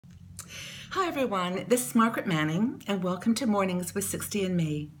Hi everyone, this is Margaret Manning and welcome to Mornings with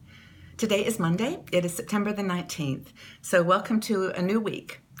 60andMe. Today is Monday, it is September the 19th, so welcome to a new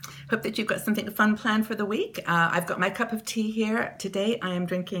week. Hope that you've got something fun planned for the week. I've got my cup of tea here. Today I am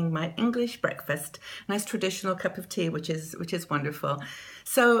drinking my English breakfast, nice traditional cup of tea, which is wonderful.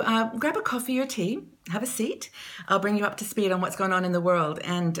 So grab a coffee or tea, have a seat. I'll bring you up to speed on what's going on in the world,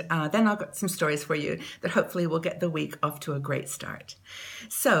 and then I'll got some stories for you that hopefully will get the week off to a great start.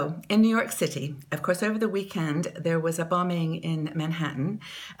 So in New York City, of course, over the weekend there was a bombing in Manhattan.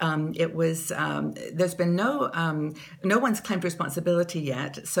 There's been no one's claimed responsibility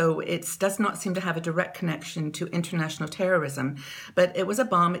yet, so it does not seem to have a direct connection to international terrorism. But it was a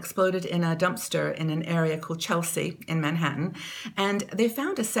bomb exploded in a dumpster in an area called Chelsea in Manhattan, and they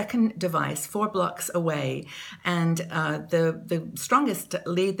found a second device 4 blocks away. And the strongest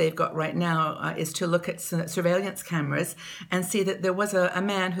lead they've got right now is to look at surveillance cameras and see that there was a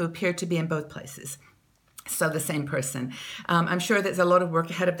man who appeared to be in both places. So the same person. I'm sure there's a lot of work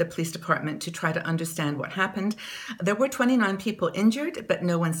ahead of the police department to try to understand what happened. There were 29 people injured, but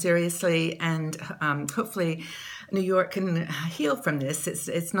no one seriously, and hopefully New York can heal from this.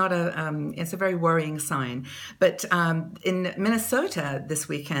 It's a very worrying sign. But in Minnesota this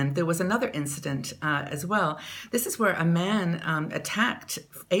weekend, there was another incident as well. This is where a man attacked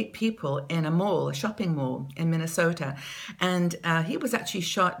 8 people in a shopping mall in Minnesota, and he was actually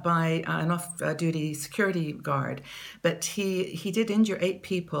shot by an off-duty security guard. But he did injure 8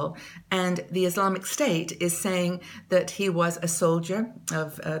 people, and the Islamic State is saying that he was a soldier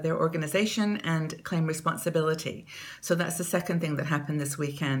of their organization and claim responsibility. So that's the second thing that happened this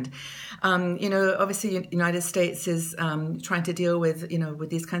weekend. Obviously, the United States is trying to deal with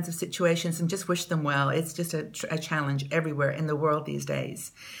these kinds of situations, and just wish them well. It's just a challenge everywhere in the world these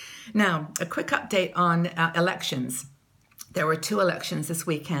days. Now, a quick update on elections. There were 2 elections this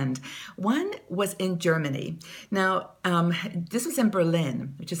weekend. One was in Germany. Now, this was in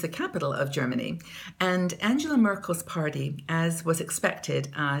Berlin, which is the capital of Germany. And Angela Merkel's party, as was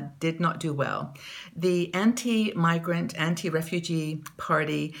expected, did not do well. The anti-migrant, anti-refugee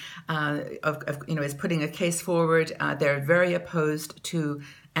party is putting a case forward. They're very opposed to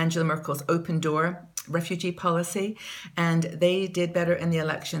Angela Merkel's open door refugee policy, and they did better in the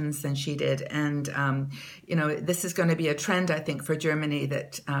elections than she did. And this is going to be a trend, I think, for Germany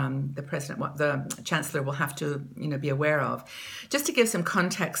that the chancellor will have to be aware of. Just to give some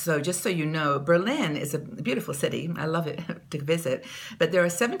context, though, just so you know, Berlin is a beautiful city. I love it to visit, but there are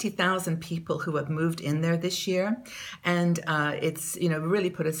 70,000 people who have moved in there this year, and it's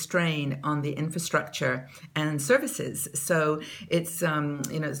really put a strain on the infrastructure and services. So it's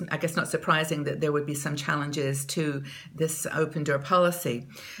I guess not surprising that there would be some challenges to this open door policy.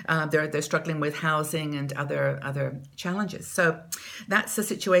 They're struggling with housing and other challenges. So that's the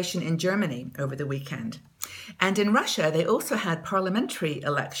situation in Germany over the weekend. And in Russia, they also had parliamentary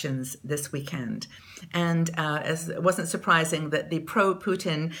elections this weekend. And as it wasn't surprising that the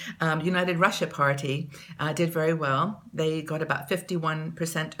pro-Putin United Russia Party did very well. They got about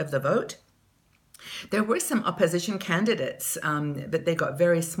 51% of the vote. There were some opposition candidates, but they got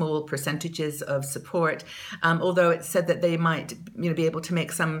very small percentages of support, although it said that they might be able to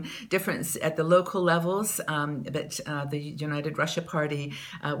make some difference at the local levels, but the United Russia Party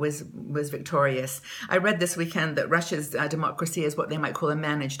was victorious. I read this weekend that Russia's democracy is what they might call a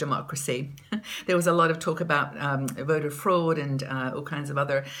managed democracy. There was a lot of talk about voter fraud and all kinds of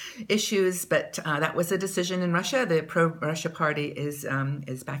other issues, but that was a decision in Russia. The pro-Russia Party is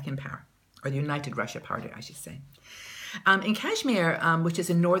back in power. Or the United Russia Party, I should say. In Kashmir, which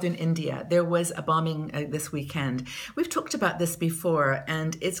is in northern India, there was a bombing this weekend. We've talked about this before,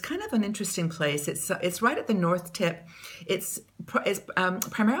 and it's kind of an interesting place. It's right at the north tip. It's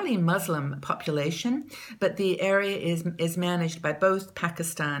primarily Muslim population, but the area is managed by both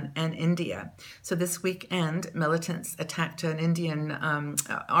Pakistan and India. So this weekend, militants attacked an Indian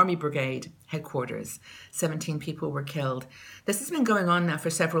army brigade headquarters. 17 people were killed. This has been going on now for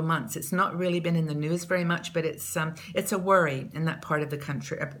several months. It's not really been in the news very much, but it's a worry in that part of the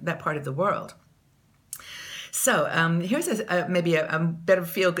country, that part of the world. So here's maybe a bit of a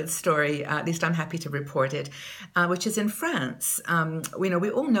feel-good story, at least I'm happy to report it, which is in France. We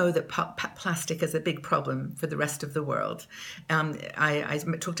all know that plastic is a big problem for the rest of the world. I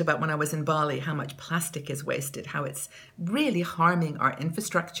talked about when I was in Bali how much plastic is wasted, how it's really harming our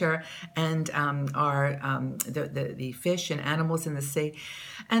infrastructure and the fish and animals in the sea.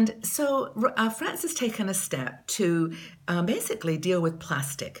 And so France has taken a step to basically deal with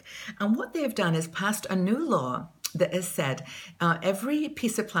plastic. And what they've done is passed a new law that has said every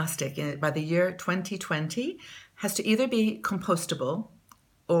piece of plastic by the year 2020 has to either be compostable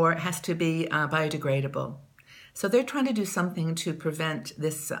or it has to be biodegradable. So they're trying to do something to prevent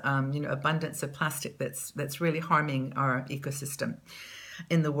this, abundance of plastic that's really harming our ecosystem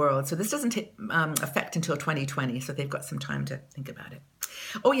in the world. So this doesn't take effect until 2020, so they've got some time to think about it.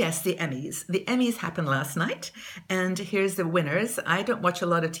 Oh yes, the Emmys. The Emmys happened last night, and here's the winners. I don't watch a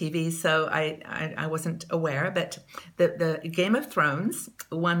lot of TV, so I wasn't aware, but the Game of Thrones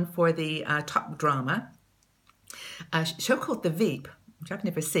won for the top drama. A show called The Veep, which I've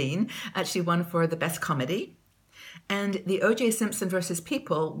never seen, actually won for the best comedy. And the O.J. Simpson versus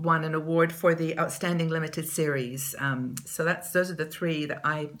People won an award for the Outstanding Limited Series. So those are the three that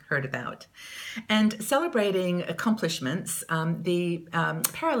I heard about. And celebrating accomplishments, the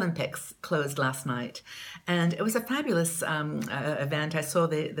Paralympics closed last night. And it was a fabulous event. I saw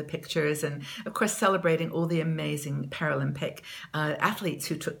the pictures and, of course, celebrating all the amazing Paralympic athletes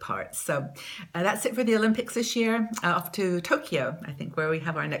who took part. So that's it for the Olympics this year. Off to Tokyo, I think, where we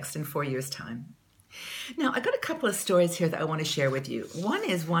have our next in 4 years' time. Now, I've got a couple of stories here that I want to share with you. One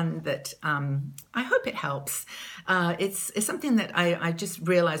is one that I hope it helps. It's something that I just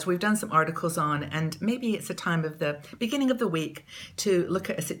realized we've done some articles on, and maybe it's a time of the beginning of the week to look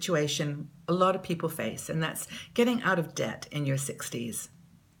at a situation a lot of people face, and that's getting out of debt in your 60s.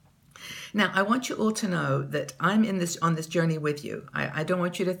 Now, I want you all to know that I'm on this journey with you. I don't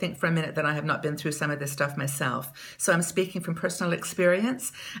want you to think for a minute that I have not been through some of this stuff myself. So I'm speaking from personal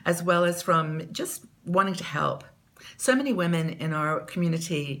experience as well as from just wanting to help. So many women in our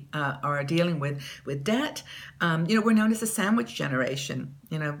community are dealing with debt. We're known as the sandwich generation.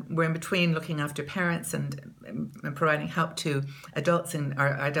 We're in between looking after parents and providing help to adults and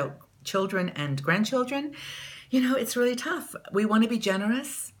our adult children and grandchildren. It's really tough. We want to be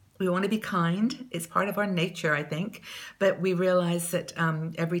generous. We want to be kind. It's part of our nature, I think. But we realize that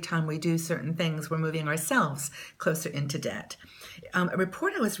every time we do certain things, we're moving ourselves closer into debt. A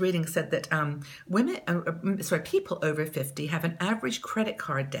report I was reading said that people over 50 have an average credit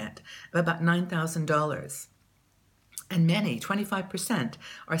card debt of about $9,000. And many, 25%,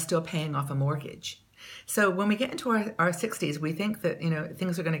 are still paying off a mortgage. So when we get into our 60s, we think that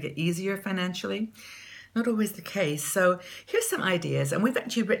things are going to get easier financially. Not always the case. So here's some ideas. And we've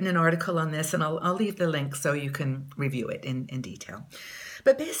actually written an article on this, and I'll leave the link so you can review it in detail.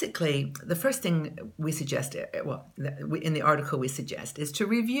 But basically, the first thing we suggest, in the article we suggest, is to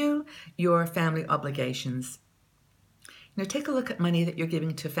review your family obligations. Take a look at money that you're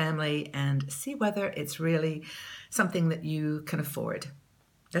giving to family and see whether it's really something that you can afford.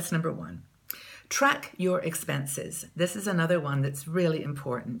 That's number one. Track your expenses. This is another one that's really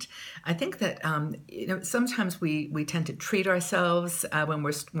important. I think that sometimes we tend to treat ourselves when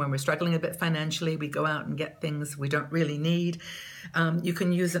we're struggling a bit financially. We go out and get things we don't really need. You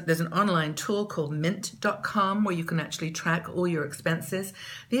can use it. There's an online tool called Mint.com where you can actually track all your expenses.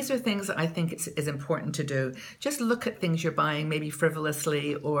 These are things that I think is important to do. Just look at things you're buying, maybe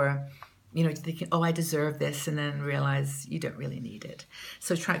frivolously, or thinking, oh, I deserve this, and then realize you don't really need it.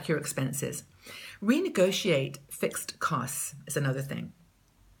 So track your expenses. Renegotiate fixed costs is another thing.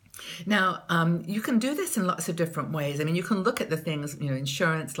 Now, you can do this in lots of different ways. I mean, you can look at the things,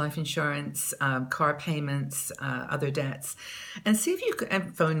 insurance, life insurance, car payments, other debts, and see if you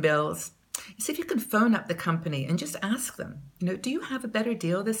can, phone bills. See if you can phone up the company and just ask them, do you have a better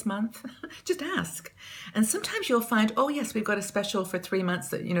deal this month? Just ask. And sometimes you'll find, oh, yes, we've got a special for 3 months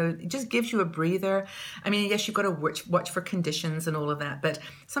that, it just gives you a breather. I mean, yes, you've got to watch for conditions and all of that, but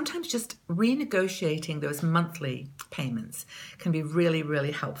sometimes just renegotiating those monthly payments can be really,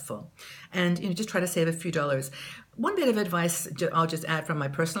 really helpful. And, just try to save a few dollars. One bit of advice I'll just add from my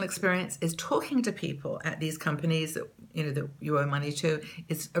personal experience is talking to people at these companies that you owe money to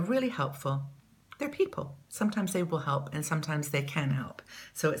is really helpful. They're people. Sometimes they will help and sometimes they can help.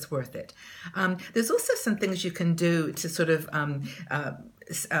 So it's worth it. There's also some things you can do to sort of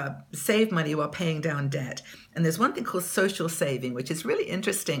save money while paying down debt. And there's one thing called social saving, which is really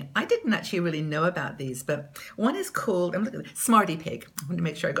interesting. I didn't actually really know about these, but one is called, I'm looking at SmartyPig. I want to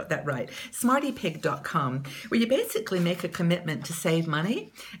make sure I got that right. SmartyPig.com, where you basically make a commitment to save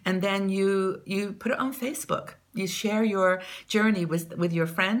money, and then you put it on Facebook. You share your journey with your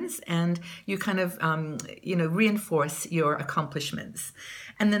friends, and you kind of, reinforce your accomplishments.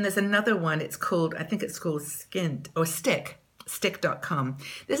 And then there's another one. I think it's called Stick.com.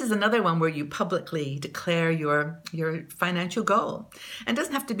 This is another one where you publicly declare your financial goal. And it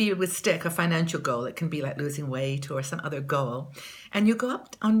doesn't have to be with Stick, a financial goal. It can be like losing weight or some other goal. And you go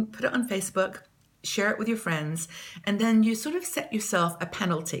up put it on Facebook, share it with your friends, and then you sort of set yourself a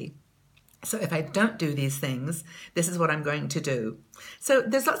penalty. So if I don't do these things, this is what I'm going to do. So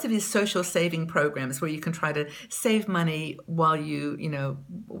there's lots of these social saving programs where you can try to save money while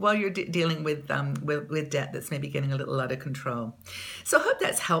while you're dealing with debt that's maybe getting a little out of control. So I hope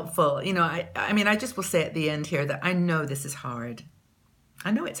that's helpful. I just will say at the end here that I know this is hard. I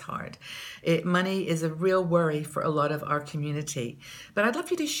know it's hard. Money is a real worry for a lot of our community. But I'd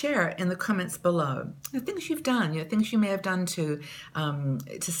love you to share in the comments below the things you've done, things you may have done to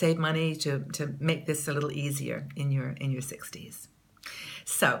save money, to make this a little easier in your 60s.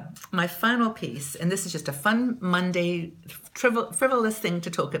 So my final piece, and this is just a fun Monday frivolous thing to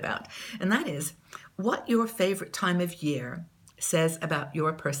talk about, and that is what your favorite time of year says about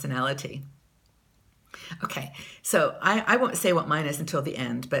your personality. Okay, so I won't say what mine is until the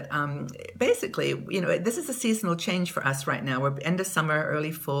end, but basically, this is a seasonal change for us right now. We're end of summer,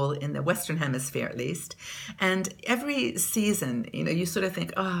 early fall in the Western Hemisphere at least. And every season, you sort of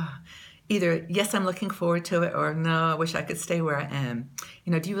think, either, yes, I'm looking forward to it, or no, I wish I could stay where I am.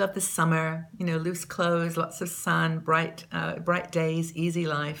 Do you love the summer, loose clothes, lots of sun, bright days, easy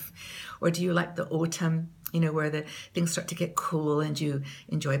life? Or do you like the autumn? Where the things start to get cool and you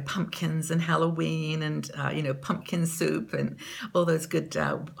enjoy pumpkins and Halloween and, pumpkin soup and all those good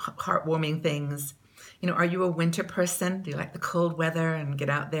heartwarming things. Are you a winter person? Do you like the cold weather and get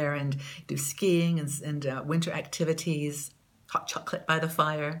out there and do skiing and winter activities, hot chocolate by the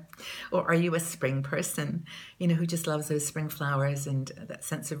fire? Or are you a spring person, who just loves those spring flowers and that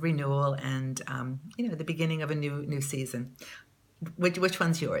sense of renewal and, the beginning of a new season? Which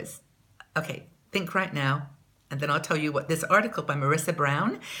one's yours? Okay. Think right now, and then I'll tell you what this article by Marissa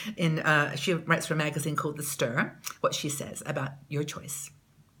Brown, she writes for a magazine called The Stir, what she says about your choice.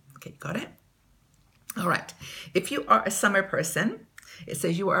 Okay, got it? All right. If you are a summer person, it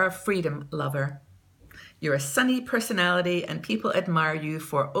says you are a freedom lover. You're a sunny personality, and people admire you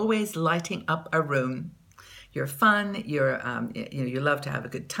for always lighting up a room. You're fun. You love to have a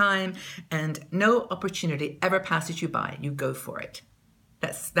good time, and no opportunity ever passes you by. You go for it.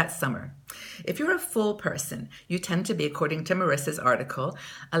 That's summer. If you're a fall person, you tend to be, according to Marissa's article,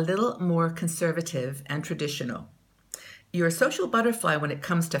 a little more conservative and traditional. You're a social butterfly when it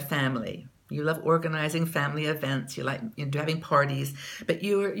comes to family. You love organizing family events. You like having parties, but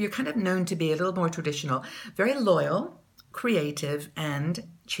you're kind of known to be a little more traditional, very loyal, creative, and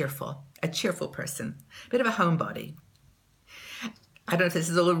cheerful. A cheerful person, a bit of a homebody. I don't know if this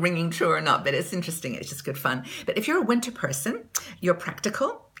is all ringing true or not, but it's interesting. It's just good fun. But if you're a winter person, you're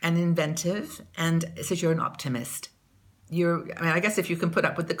practical and inventive, and it says you're an optimist. I guess if you can put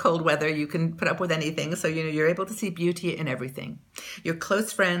up with the cold weather, you can put up with anything. So, you're able to see beauty in everything. Your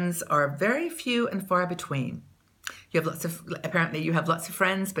close friends are very few and far between. Apparently you have lots of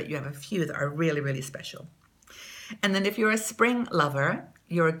friends, but you have a few that are really, really special. And then if you're a spring lover,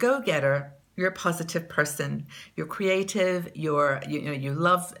 you're a go-getter. You're a positive person. You're creative. You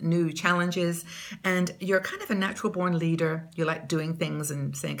love new challenges, and you're kind of a natural-born leader. You like doing things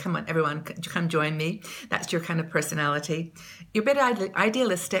and saying, "Come on, everyone, come join me." That's your kind of personality. You're a bit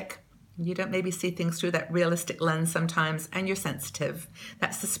idealistic. You don't maybe see things through that realistic lens sometimes, and you're sensitive.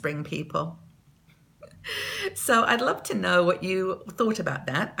 That's the spring people. So I'd love to know what you thought about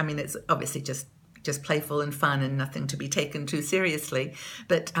that. I mean, it's obviously just playful and fun and nothing to be taken too seriously.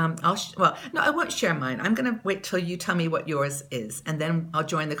 But I won't share mine. I'm going to wait till you tell me what yours is, and then I'll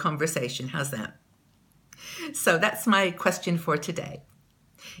join the conversation. How's that? So that's my question for today.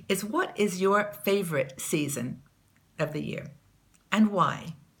 What is your favorite season of the year, and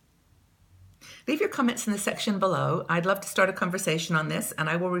why? Leave your comments in the section below. I'd love to start a conversation on this, and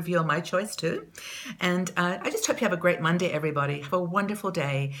I will reveal my choice too. And I just hope you have a great Monday, everybody. Have a wonderful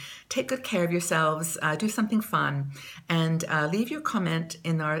day. Take good care of yourselves. Do something fun. And leave your comment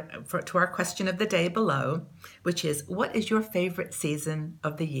to our question of the day below, which is, what is your favorite season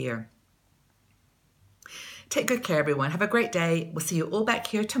of the year? Take good care, everyone. Have a great day. We'll see you all back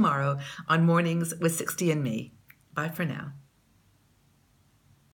here tomorrow on Mornings with 60 and Me. Bye for now.